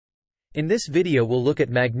In this video we'll look at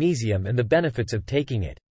magnesium and the benefits of taking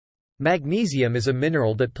it. Magnesium is a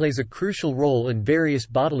mineral that plays a crucial role in various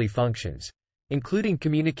bodily functions, including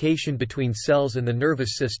communication between cells and the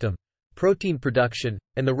nervous system, protein production,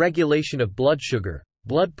 and the regulation of blood sugar,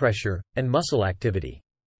 blood pressure, and muscle activity.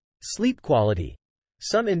 Sleep quality.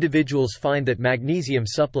 Some individuals find that magnesium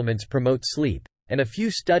supplements promote sleep, and a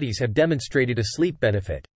few studies have demonstrated a sleep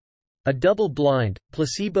benefit. A double-blind,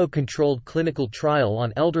 placebo-controlled clinical trial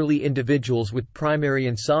on elderly individuals with primary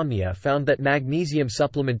insomnia found that magnesium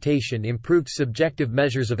supplementation improved subjective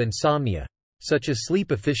measures of insomnia, such as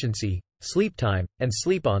sleep efficiency, sleep time, and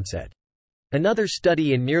sleep onset. Another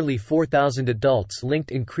study in nearly 4,000 adults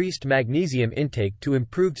linked increased magnesium intake to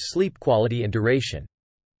improved sleep quality and duration.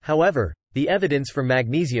 However, the evidence for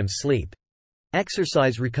magnesium sleep.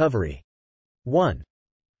 Exercise recovery. 1.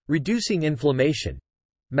 Reducing inflammation.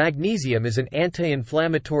 Magnesium is an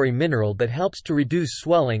anti-inflammatory mineral that helps to reduce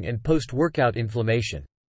swelling and post-workout inflammation.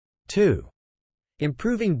 2.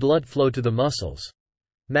 Improving blood flow to the muscles.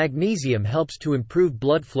 Magnesium helps to improve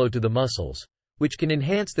blood flow to the muscles, which can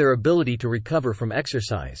enhance their ability to recover from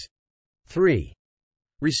exercise. 3.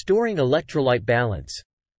 Restoring electrolyte balance.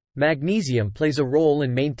 Magnesium plays a role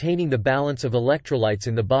in maintaining the balance of electrolytes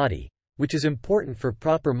in the body, which is important for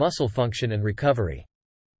proper muscle function and recovery.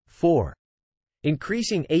 4.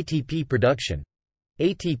 Increasing ATP production.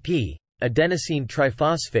 ATP, adenosine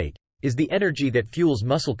triphosphate, is the energy that fuels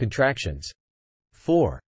muscle contractions.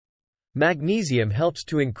 4. Magnesium helps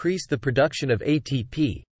to increase the production of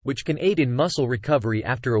ATP, which can aid in muscle recovery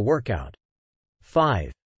after a workout.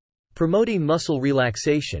 5. Promoting muscle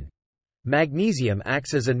relaxation. Magnesium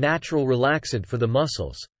acts as a natural relaxant for the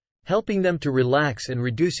muscles, helping them to relax and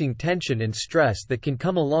reducing tension and stress that can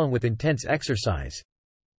come along with intense exercise.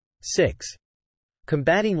 6.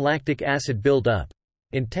 Combating lactic acid buildup.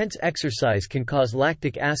 Intense exercise can cause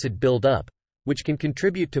lactic acid buildup, which can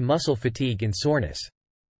contribute to muscle fatigue and soreness.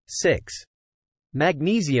 6.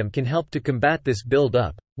 Magnesium can help to combat this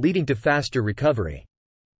buildup, leading to faster recovery.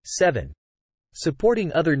 7.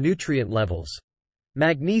 Supporting other nutrient levels.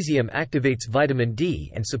 Magnesium activates vitamin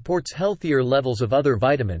D and supports healthier levels of other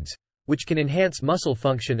vitamins, which can enhance muscle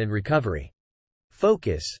function and recovery.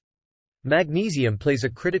 Focus. Magnesium plays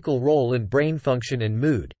a critical role in brain function and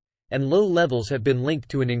mood, and low levels have been linked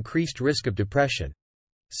to an increased risk of depression.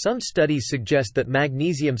 Some studies suggest that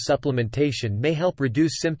magnesium supplementation may help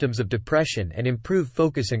reduce symptoms of depression and improve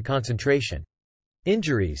focus and concentration.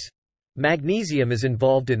 Injuries. Magnesium is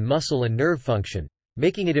involved in muscle and nerve function,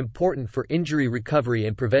 making it important for injury recovery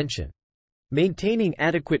and prevention. Maintaining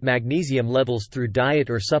adequate magnesium levels through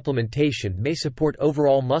diet or supplementation may support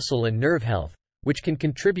overall muscle and nerve health, which can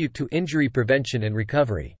contribute to injury prevention and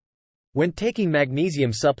recovery. When taking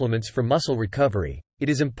magnesium supplements for muscle recovery, it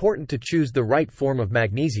is important to choose the right form of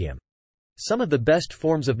magnesium. Some of the best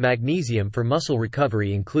forms of magnesium for muscle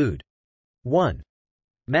recovery include 1.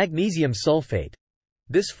 Magnesium sulfate.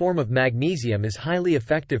 This form of magnesium is highly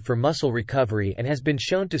effective for muscle recovery and has been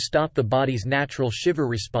shown to stop the body's natural shiver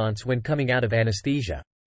response when coming out of anesthesia.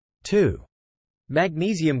 2.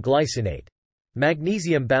 Magnesium glycinate.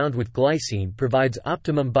 Magnesium bound with glycine provides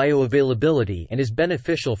optimum bioavailability and is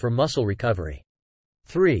beneficial for muscle recovery.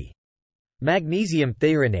 3. Magnesium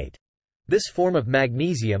threonate. This form of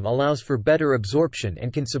magnesium allows for better absorption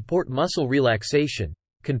and can support muscle relaxation,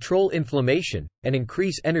 control inflammation, and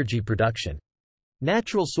increase energy production.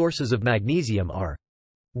 Natural sources of magnesium are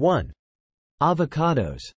 1.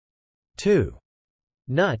 Avocados. 2.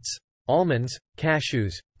 Nuts, almonds,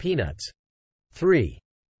 cashews, peanuts. 3.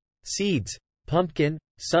 Seeds, pumpkin,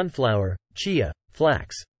 sunflower, chia,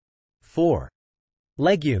 flax. 4.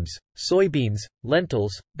 Legumes, soybeans,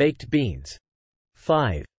 lentils, baked beans.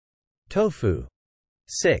 5. Tofu.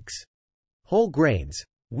 6. Whole grains,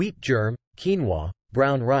 wheat germ, quinoa,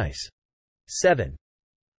 brown rice. 7.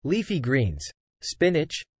 Leafy greens,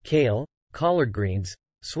 spinach, kale, collard greens,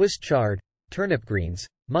 Swiss chard, turnip greens,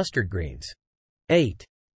 mustard greens. 8.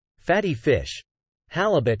 Fatty fish,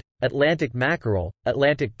 halibut, Atlantic mackerel,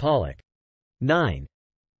 Atlantic pollock. 9.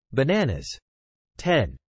 Bananas.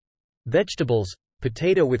 10. Vegetables,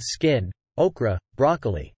 potato with skin, okra,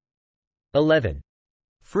 broccoli. 11.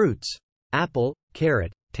 Fruits, apple,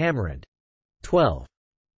 carrot, tamarind. 12.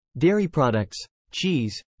 Dairy products,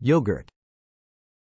 cheese, yogurt.